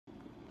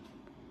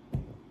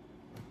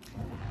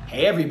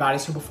Hey everybody,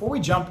 so before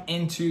we jump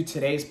into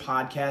today's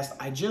podcast,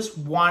 I just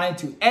wanted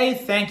to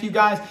thank you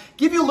guys,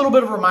 give you a little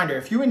bit of a reminder.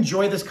 If you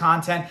enjoy this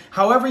content,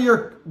 however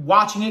you're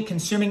watching it,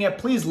 consuming it,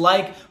 please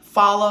like,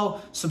 follow,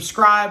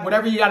 subscribe,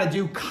 whatever you got to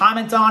do,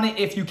 comment on it.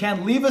 If you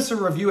can, leave us a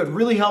review. It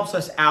really helps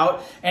us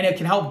out and it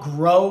can help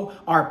grow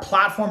our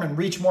platform and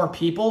reach more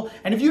people.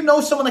 And if you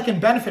know someone that can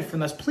benefit from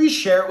this, please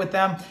share it with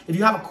them. If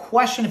you have a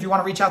question, if you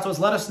want to reach out to us,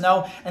 let us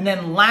know. And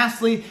then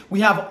lastly, we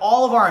have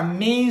all of our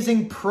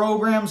amazing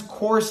programs,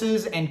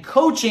 courses, and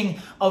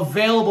coaching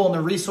available in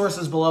the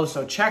resources below.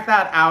 So check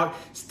that out.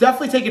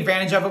 Definitely take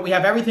advantage of it. We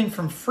have everything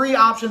from free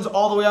options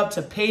all the way up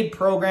to paid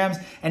programs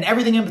and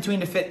everything in between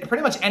to fit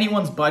pretty much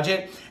anyone's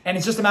budget. And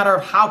it's just a matter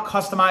of how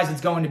customized it's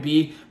going to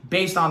be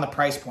based on the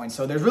price point.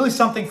 So there's really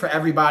something for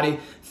everybody.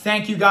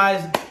 Thank you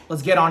guys.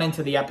 Let's get on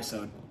into the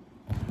episode.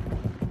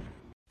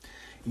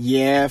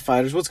 Yeah,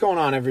 fighters, what's going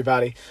on,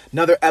 everybody?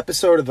 Another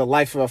episode of the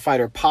Life of a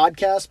Fighter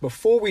podcast.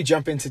 Before we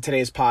jump into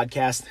today's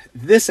podcast,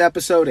 this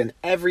episode and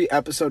every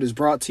episode is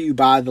brought to you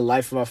by the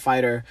Life of a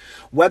Fighter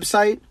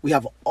website. We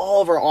have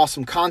all of our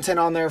awesome content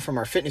on there, from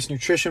our fitness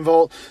nutrition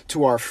vault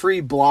to our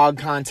free blog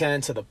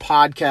content to the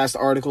podcast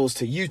articles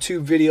to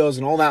YouTube videos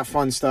and all that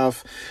fun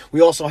stuff.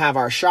 We also have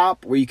our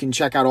shop where you can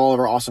check out all of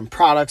our awesome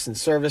products and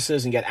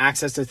services and get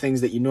access to things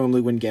that you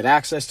normally wouldn't get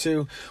access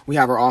to. We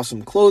have our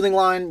awesome clothing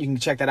line. You can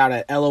check that out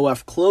at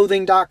lofclothing.com.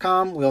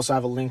 We also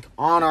have a link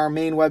on our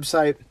main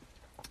website.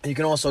 You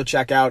can also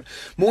check out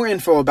more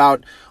info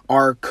about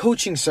our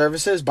coaching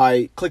services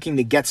by clicking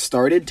the Get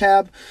Started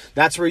tab.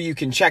 That's where you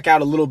can check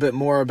out a little bit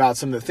more about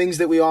some of the things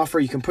that we offer.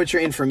 You can put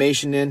your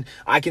information in.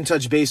 I can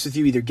touch base with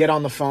you, either get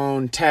on the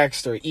phone,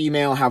 text, or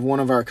email, have one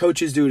of our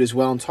coaches do it as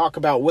well, and talk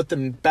about what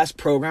the best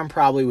program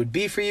probably would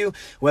be for you,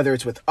 whether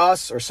it's with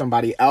us or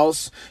somebody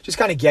else, just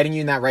kind of getting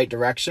you in that right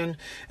direction.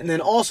 And then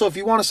also, if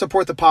you want to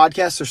support the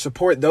podcast or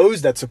support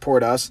those that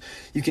support us,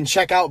 you can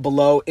check out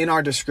below in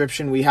our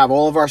description. We have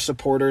all of our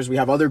supporters. We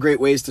have other great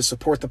ways to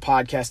support the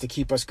podcast to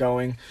keep us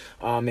going.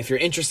 If you're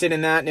interested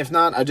in that, and if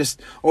not, I just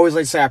always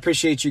like to say I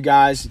appreciate you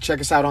guys. Check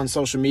us out on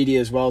social media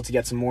as well to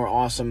get some more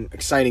awesome,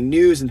 exciting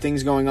news and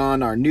things going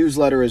on. Our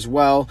newsletter as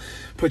well.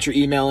 Put your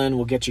email in,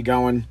 we'll get you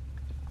going.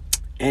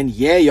 And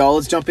yeah, y'all,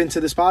 let's jump into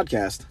this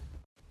podcast.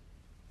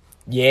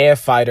 Yeah,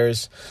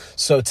 fighters.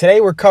 So today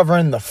we're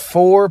covering the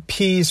 4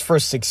 P's for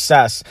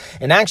success.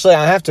 And actually,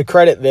 I have to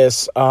credit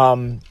this.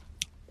 The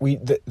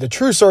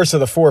true source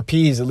of the 4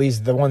 P's, at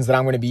least the ones that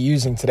I'm going to be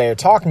using today or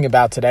talking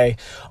about today,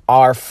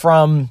 are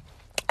from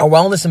our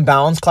wellness and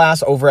balance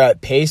class over at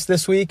Pace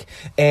this week,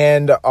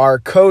 and our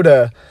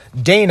coda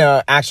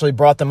Dana actually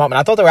brought them up, and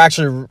I thought they were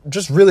actually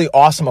just really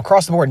awesome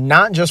across the board,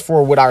 not just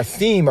for what our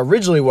theme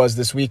originally was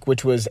this week,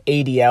 which was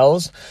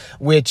ADLs,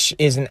 which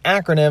is an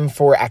acronym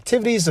for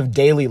activities of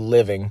daily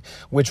living,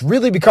 which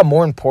really become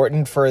more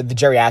important for the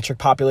geriatric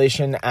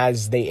population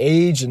as they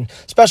age, and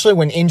especially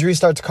when injuries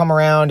start to come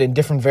around and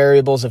different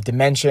variables of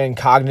dementia and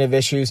cognitive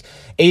issues.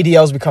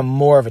 ADLs become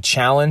more of a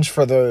challenge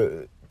for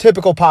the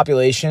typical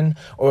population,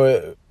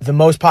 or the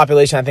most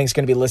population I think is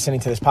going to be listening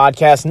to this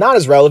podcast. Not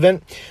as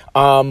relevant,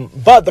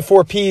 but the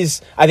 4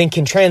 P's I think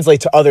can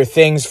translate to other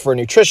things for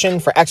nutrition,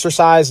 for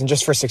exercise, and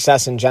just for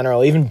success in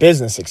general, even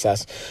business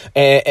success.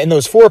 And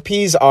those 4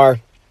 P's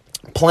are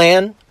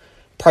plan,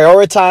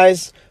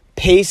 prioritize,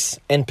 pace,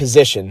 and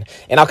position.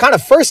 And I'll kind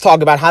of first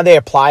talk about how they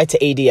apply to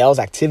ADLs,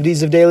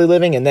 activities of daily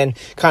living, and then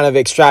kind of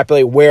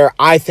extrapolate where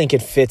I think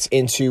it fits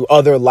into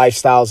other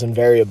lifestyles and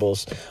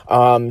variables.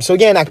 So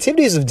again,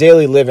 activities of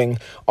daily living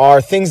are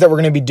things that we're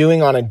going to be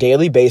doing on a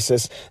daily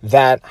basis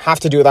that have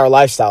to do with our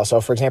lifestyle. So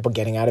for example,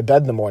 getting out of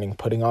bed in the morning,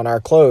 putting on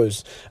our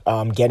clothes,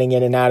 getting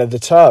in and out of the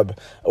tub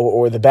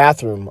or the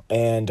bathroom,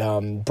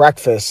 and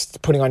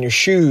breakfast, putting on your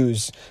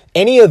shoes.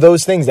 Any of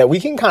those things that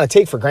we can kind of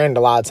take for granted a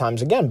lot of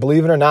times, again,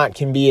 believe it or not,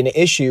 can be an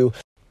issue,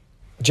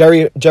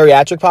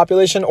 geriatric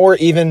population, or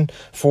even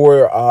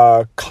for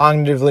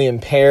cognitively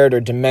impaired or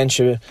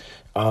dementia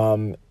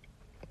in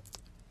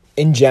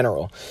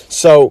general.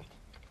 So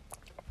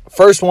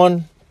first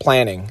one,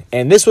 planning.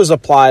 And this was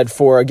applied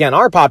for, again,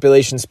 our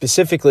population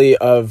specifically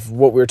of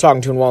what we were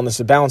talking to in Wellness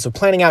and Balance, of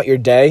planning out your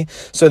day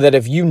so that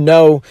if you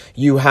know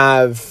you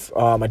have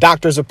a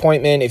doctor's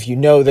appointment, if you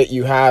know that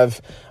you have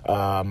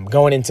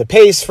going into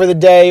Pace for the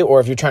day, or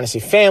if you're trying to see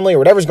family or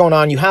whatever's going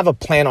on, you have a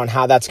plan on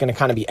how that's going to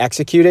kind of be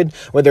executed,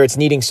 whether it's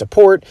needing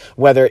support,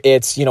 whether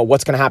it's,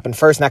 what's going to happen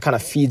first, and that kind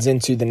of feeds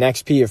into the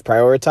next P of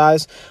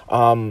prioritize.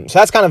 So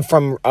that's kind of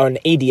from an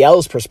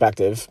ADL's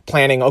perspective,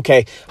 planning,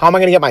 okay, how am I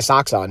going to get my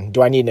socks on?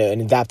 Do I need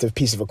an adaptive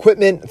piece of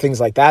equipment?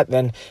 Things like that.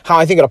 Then how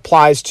I think it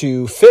applies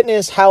to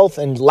fitness, health,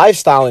 and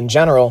lifestyle in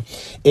general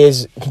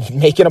is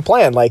making a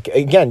plan. Like,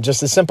 again,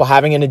 just as simple,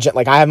 having an agenda.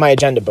 Like, I have my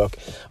agenda book,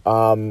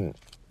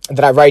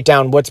 that I write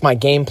down what's my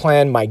game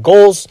plan, my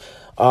goals,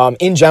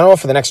 in general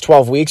for the next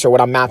 12 weeks, or what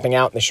I'm mapping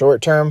out in the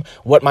short term,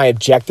 what my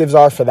objectives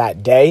are for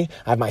that day.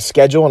 I have my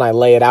schedule and I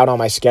lay it out on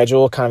my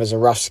schedule kind of as a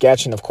rough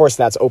sketch. And of course,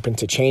 that's open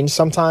to change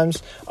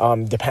sometimes,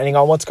 depending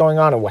on what's going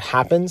on and what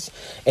happens.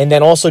 And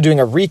then also doing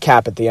a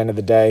recap at the end of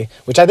the day,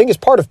 which I think is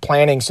part of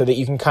planning so that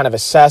you can kind of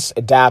assess,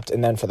 adapt,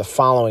 and then for the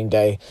following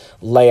day,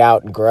 lay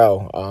out and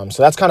grow.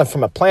 So that's kind of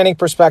from a planning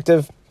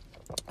perspective.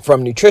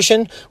 From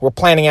nutrition, we're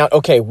planning out,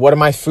 okay, what are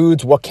my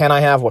foods? What can I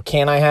have? What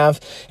can't I have?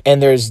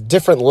 And there's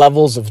different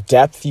levels of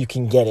depth you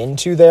can get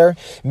into there,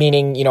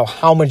 meaning,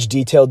 how much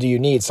detail do you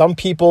need? Some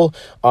people,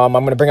 I'm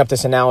going to bring up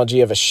this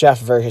analogy of a chef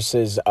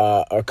versus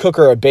a cook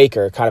or a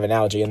baker kind of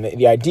analogy. And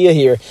the idea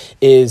here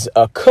is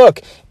a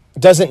cook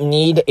doesn't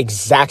need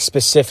exact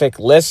specific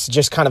lists,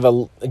 just kind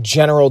of a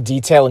general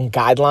detail and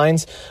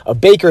guidelines. A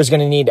baker is going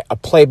to need a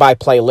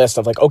play-by-play list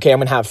of like, okay, I'm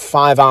going to have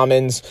 5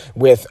 almonds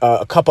with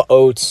a cup of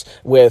oats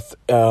with,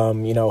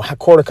 a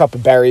quarter cup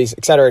of berries,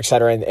 et cetera,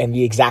 and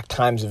the exact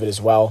times of it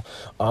as well.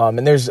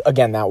 And there's,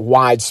 again, that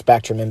wide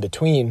spectrum in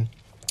between.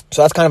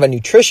 So that's kind of a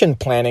nutrition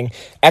planning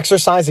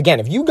exercise. Again,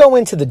 if you go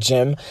into the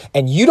gym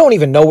and you don't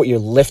even know what you're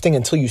lifting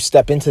until you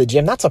step into the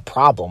gym, that's a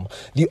problem.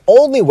 The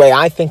only way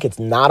I think it's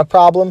not a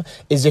problem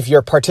is if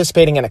you're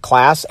participating in a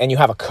class and you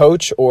have a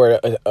coach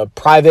or a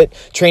private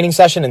training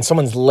session and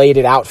someone's laid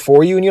it out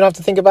for you and you don't have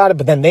to think about it,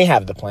 but then they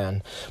have the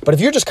plan. But if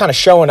you're just kind of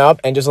showing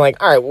up and just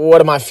like, all right,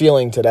 what am I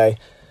feeling today?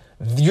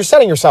 You're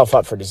setting yourself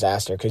up for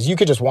disaster because you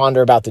could just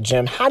wander about the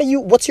gym.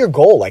 What's your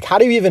goal? Like, how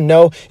do you even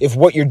know if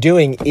what you're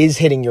doing is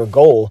hitting your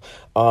goal,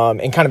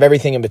 and kind of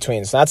everything in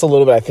between? So that's a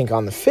little bit, I think,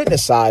 on the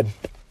fitness side.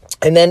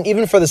 And then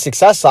even for the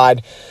success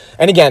side,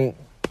 and again,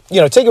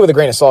 take it with a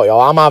grain of salt,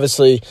 y'all. I'm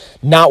obviously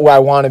not where I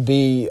want to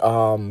be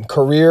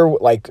career,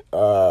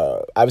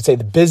 I would say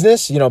the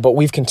business, but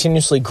we've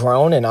continuously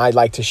grown and I'd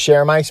like to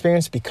share my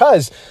experience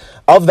because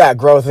of that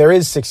growth. There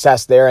is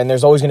success there and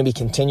there's always going to be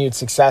continued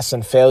success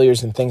and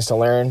failures and things to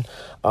learn.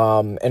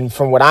 And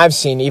from what I've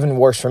seen, even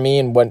works for me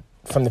and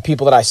from the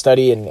people that I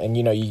study and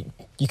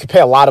you could pay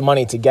a lot of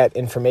money to get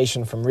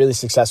information from really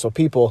successful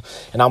people.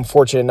 And I'm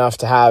fortunate enough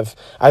to have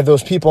either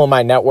those people in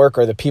my network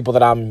or the people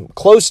that I'm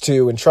close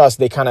to and trust,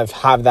 they kind of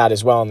have that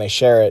as well and they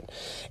share it.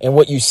 And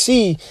what you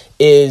see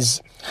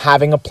is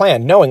having a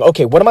plan, knowing,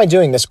 okay, what am I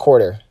doing this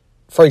quarter?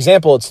 For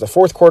example, it's the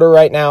 4th quarter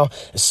right now,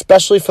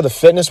 especially for the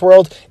fitness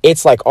world.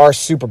 It's like our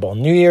Super Bowl.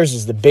 New Year's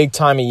is the big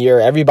time of year.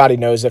 Everybody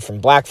knows it, from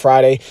Black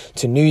Friday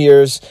to New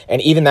Year's.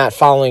 And even that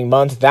following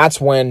month, that's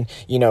when,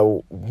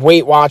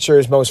 Weight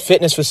Watchers, most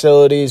fitness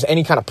facilities,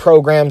 any kind of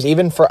programs,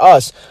 even for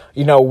us,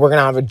 we're going to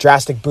have a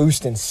drastic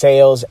boost in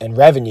sales and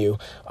revenue.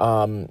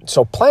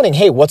 So planning,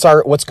 hey, what's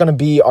going to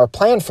be our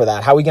plan for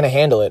that? How are we going to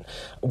handle it?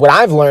 What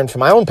I've learned from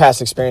my own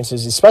past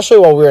experiences, especially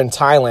while we were in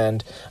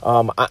Thailand,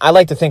 I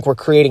like to think we're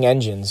creating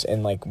engines,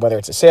 and like whether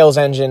it's a sales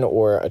engine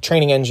or a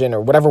training engine or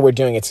whatever we're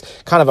doing, it's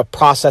kind of a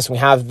process. We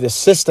have this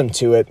system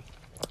to it.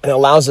 And it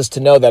allows us to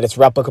know that it's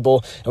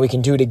replicable and we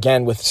can do it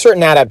again with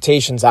certain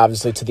adaptations,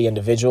 obviously, to the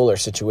individual or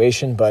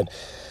situation. But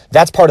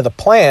that's part of the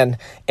plan,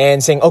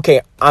 and saying, okay,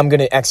 I'm going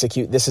to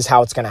execute. This is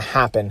how it's going to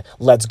happen.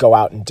 Let's go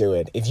out and do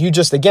it. If you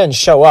just, again,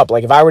 show up,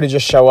 like if I were to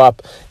just show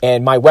up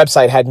and my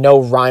website had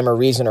no rhyme or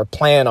reason or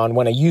plan on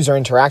when a user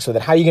interacts with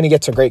it, how are you going to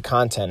get to great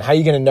content? How are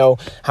you going to know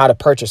how to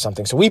purchase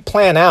something? So we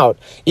plan out,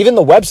 even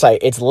the website,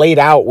 it's laid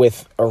out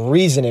with a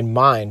reason in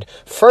mind.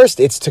 First,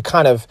 it's to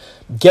kind of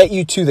get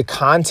you to the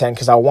content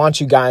because I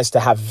want you guys to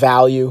have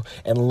value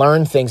and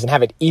learn things and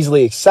have it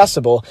easily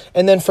accessible.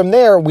 And then from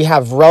there, we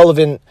have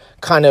relevant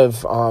kind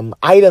of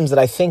items that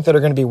I think that are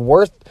going to be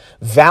worth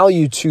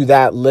value to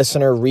that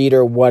listener,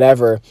 reader,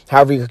 whatever,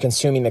 however you're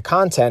consuming the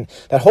content,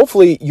 that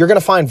hopefully you're going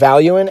to find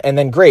value in. And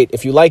then great,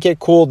 if you like it,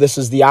 cool, this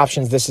is the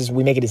options.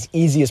 We make it as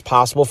easy as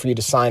possible for you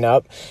to sign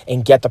up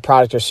and get the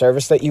product or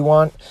service that you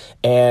want.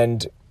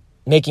 And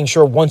making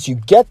sure once you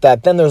get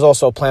that, then there's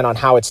also a plan on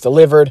how it's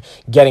delivered,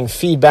 getting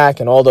feedback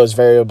and all those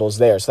variables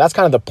there. So that's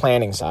kind of the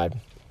planning side.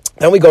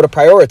 Then we go to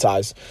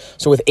prioritize.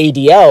 So with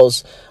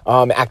ADLs,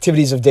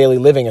 activities of daily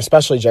living,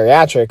 especially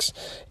geriatrics,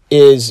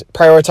 is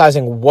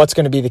prioritizing what's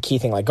going to be the key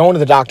thing. Like going to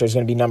the doctor is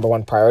going to be number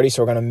one priority.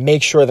 So we're going to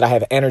make sure that I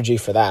have energy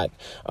for that.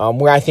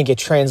 Where I think it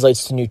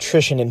translates to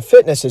nutrition and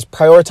fitness is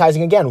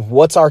prioritizing, again,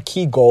 what's our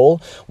key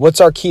goal?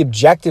 What's our key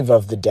objective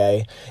of the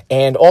day?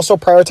 And also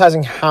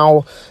prioritizing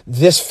how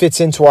this fits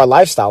into our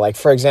lifestyle. Like,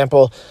 for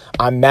example,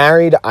 I'm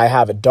married. I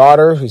have a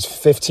daughter who's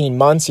 15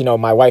 months.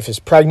 My wife is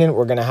pregnant.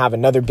 We're going to have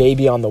another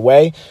baby on the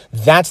way.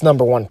 That's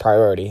number one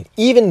priority.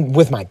 Even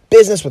with my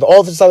business, with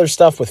all this other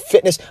stuff, with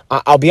fitness,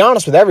 I'll be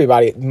honest with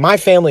everybody, my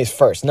family is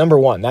first, number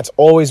one. That's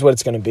always what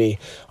it's going to be.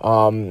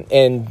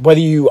 And whether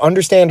you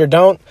understand or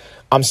don't,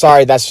 I'm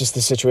sorry, that's just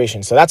the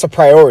situation. So that's a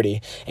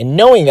priority. And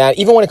knowing that,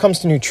 even when it comes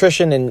to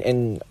nutrition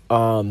and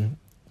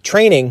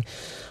training,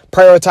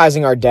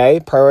 prioritizing our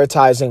day,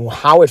 prioritizing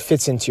how it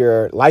fits into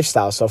your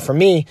lifestyle. So for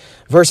me,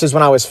 versus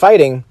when I was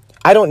fighting,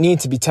 I don't need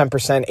to be 10%,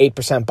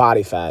 8%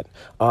 body fat.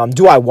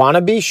 Do I want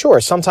to be?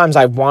 Sure. Sometimes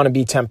I want to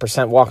be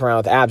 10% walking around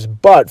with abs,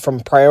 but from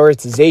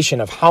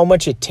prioritization of how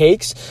much it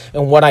takes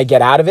and what I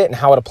get out of it and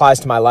how it applies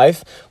to my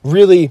life,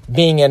 really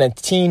being in a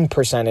teen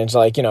percentage,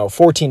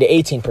 14 to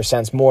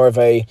 18% is more of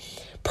a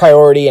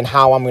priority and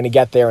how I'm going to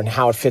get there and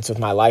how it fits with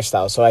my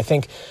lifestyle. So I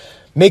think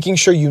making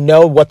sure you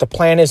know what the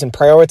plan is and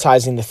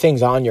prioritizing the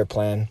things on your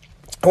plan.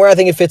 Where I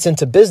think it fits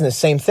into business,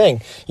 same thing.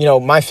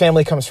 My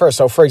family comes first.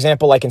 So for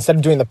example, instead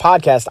of doing the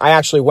podcast, I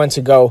actually went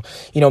to go,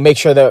 make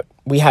sure that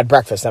we had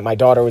breakfast, that my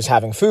daughter was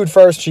having food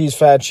first. She's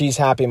fed, she's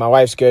happy. My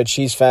wife's good.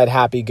 She's fed,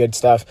 happy, good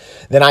stuff.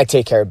 Then I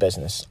take care of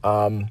business.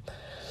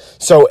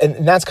 So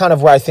that's kind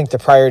of where I think the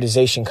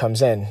prioritization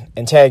comes in,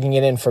 and tagging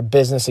it in for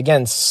business,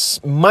 again,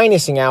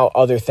 minusing out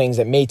other things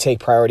that may take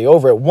priority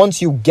over it.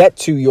 Once you get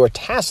to your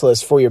task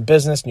list for your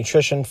business,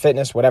 nutrition,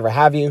 fitness, whatever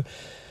have you,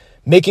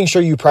 making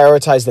sure you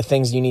prioritize the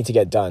things you need to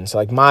get done.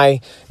 So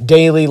my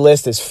daily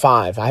list is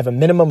 5. I have a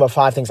minimum of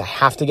 5 things I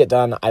have to get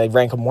done. I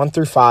rank them 1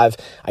 through 5.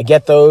 I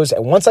get those.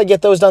 And once I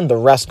get those done, the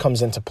rest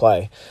comes into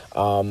play.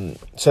 So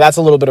that's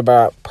a little bit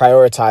about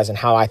prioritizing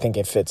how I think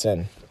it fits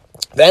in.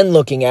 Then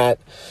looking at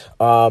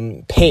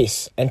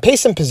pace. And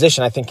pace and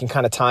position, I think, can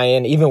kind of tie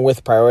in even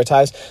with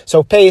prioritize.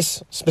 So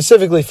pace,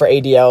 specifically for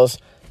ADLs,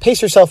 pace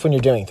yourself when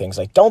you're doing things.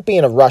 Don't be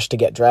in a rush to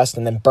get dressed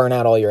and then burn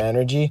out all your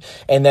energy.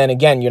 And then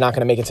again, you're not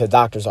going to make it to the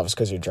doctor's office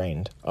because you're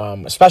drained.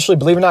 Especially,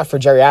 believe it or not, for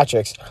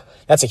geriatrics,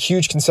 that's a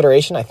huge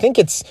consideration. I think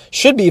it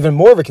should be even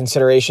more of a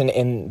consideration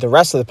in the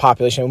rest of the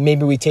population.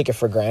 Maybe we take it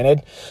for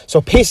granted. So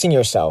pacing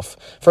yourself.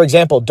 For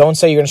example, don't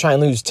say you're going to try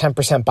and lose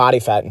 10% body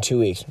fat in 2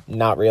 weeks.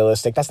 Not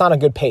realistic. That's not a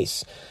good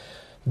pace.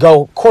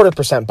 Go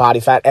 0.25% body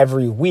fat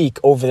every week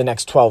over the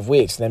next 12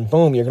 weeks. Then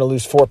boom, you're going to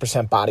lose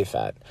 4% body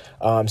fat.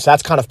 So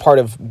that's kind of part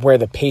of where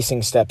the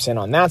pacing steps in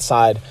on that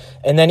side.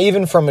 And then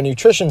even from a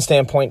nutrition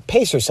standpoint,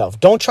 pace yourself.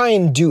 Don't try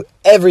and do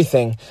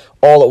everything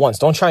all at once.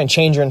 Don't try and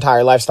change your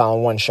entire lifestyle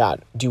in one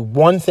shot. Do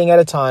one thing at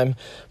a time,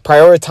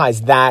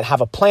 prioritize that, have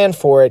a plan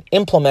for it,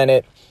 implement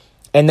it,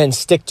 and then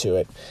stick to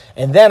it.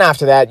 And then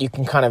after that, you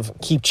can kind of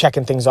keep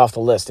checking things off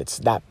the list. It's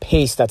that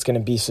pace that's going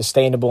to be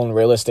sustainable and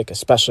realistic,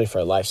 especially for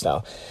a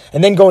lifestyle.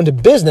 And then go into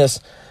business,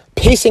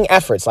 pacing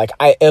efforts.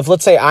 If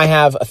let's say I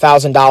have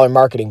 $1,000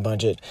 marketing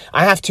budget,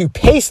 I have to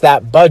pace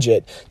that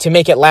budget to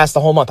make it last the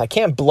whole month. I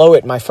can't blow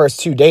it my first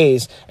 2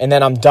 days and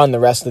then I'm done the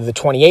rest of the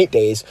 28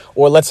 days.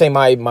 Or let's say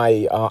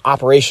my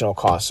operational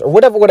costs or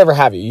whatever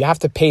have you. You have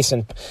to pace,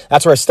 and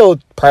that's where I still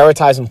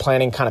prioritize and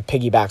planning kind of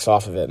piggybacks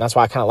off of it. And that's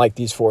why I kind of like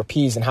these 4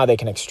 Ps and how they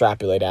can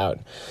extrapolate out.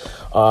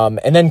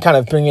 And then kind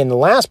of bring in the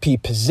last P,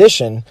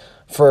 position.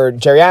 For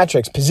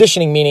geriatrics,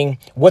 positioning meaning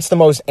what's the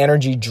most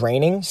energy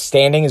draining.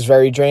 Standing is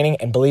very draining,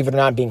 and believe it or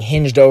not, being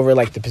hinged over,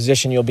 the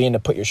position you'll be in to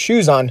put your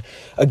shoes on,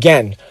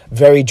 again,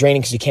 very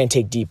draining because you can't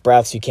take deep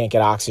breaths, you can't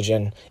get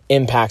oxygen,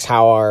 impacts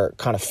how our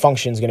kind of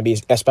function is going to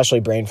be, especially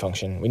brain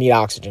function. We need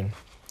oxygen.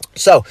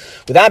 So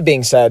with that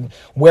being said,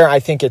 where I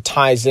think it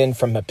ties in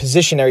from a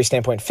positionary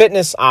standpoint,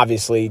 fitness,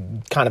 obviously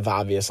kind of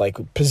obvious,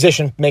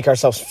 position, make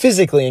ourselves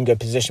physically in good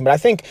position. But I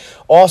think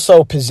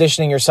also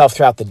positioning yourself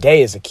throughout the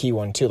day is a key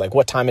one too.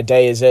 What time of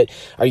day is it?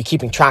 Are you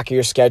keeping track of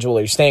your schedule?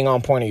 Are you staying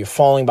on point? Are you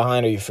falling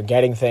behind? Are you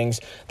forgetting things?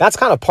 That's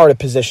kind of part of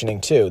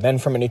positioning too. Then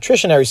from a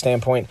nutritionary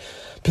standpoint,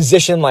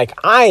 position,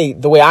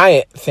 the way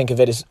I think of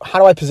it is, how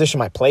do I position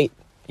my plate?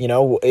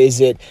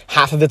 Is it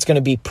half of it's going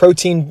to be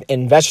protein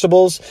and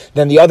vegetables?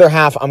 Then the other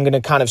half, I'm going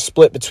to kind of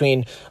split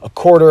between a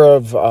quarter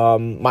of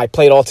my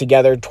plate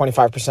altogether,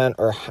 25%,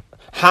 or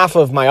half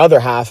of my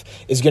other half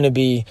is going to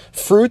be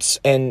fruits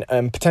and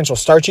potential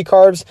starchy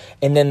carbs.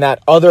 And then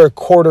that other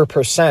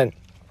 0.25%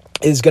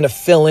 is going to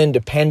fill in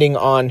depending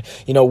on,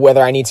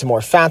 whether I need some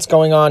more fats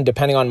going on,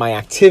 depending on my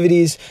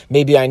activities.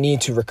 Maybe I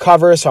need to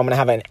recover, so I'm going to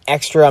have an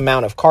extra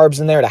amount of carbs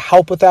in there to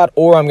help with that,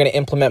 or I'm going to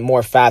implement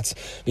more fats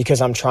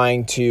because I'm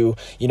trying to,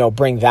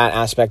 bring that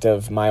aspect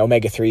of my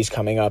omega-3s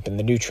coming up and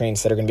the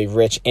nutrients that are going to be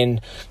rich in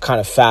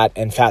kind of fat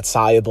and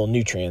fat-soluble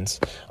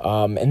nutrients.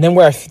 And then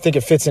where I think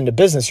it fits into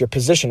business, your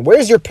position.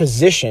 Where's your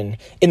position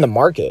in the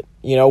market?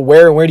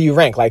 Where do you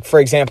rank? For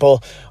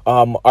example,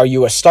 are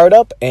you a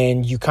startup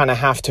and you kind of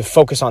have to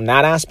focus on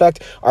that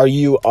aspect? Are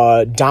you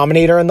a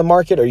dominator in the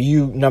market? Are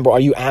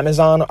you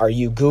Amazon? Are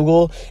you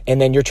Google? And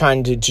then you're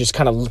trying to just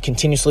kind of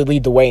continuously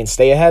lead the way and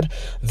stay ahead.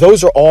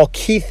 Those are all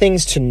key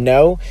things to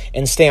know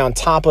and stay on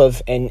top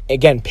of. And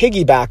again,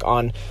 piggyback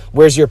on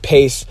where's your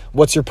pace,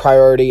 what's your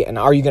priority, and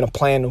are you going to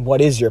plan? What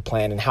is your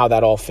plan and how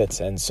that all fits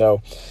in?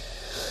 So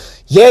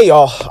yeah,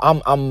 y'all,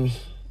 I'm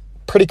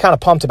pretty kind of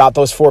pumped about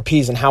those 4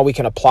 Ps and how we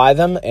can apply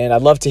them. And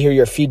I'd love to hear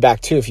your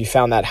feedback too if you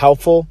found that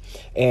helpful.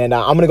 And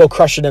I'm going to go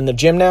crush it in the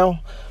gym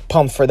now.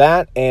 Pumped for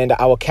that. And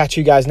I will catch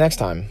you guys next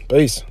time.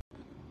 Peace.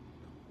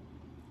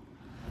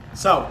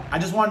 So I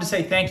just wanted to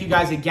say thank you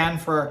guys again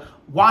for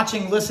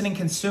watching, listening,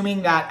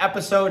 consuming that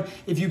episode.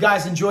 If you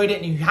guys enjoyed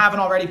it and you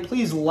haven't already,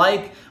 please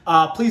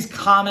please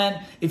comment.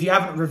 If you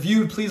haven't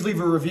reviewed, please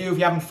leave a review. If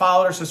you haven't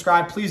followed or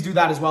subscribed, please do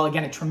that as well.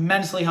 Again, it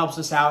tremendously helps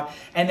us out.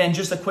 And then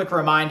just a quick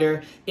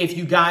reminder, if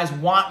you guys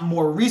want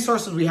more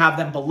resources, we have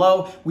them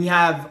below. We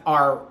have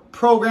our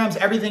programs,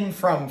 everything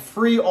from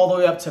free all the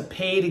way up to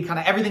paid and kind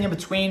of everything in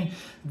between.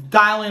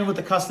 Dial in with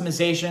the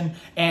customization,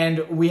 and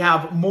we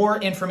have more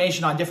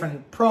information on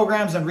different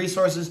programs and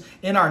resources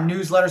in our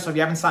newsletter. So if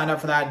you haven't signed up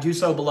for that, do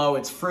so below.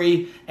 It's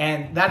free.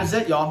 And that is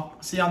it, y'all.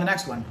 See you on the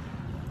next one.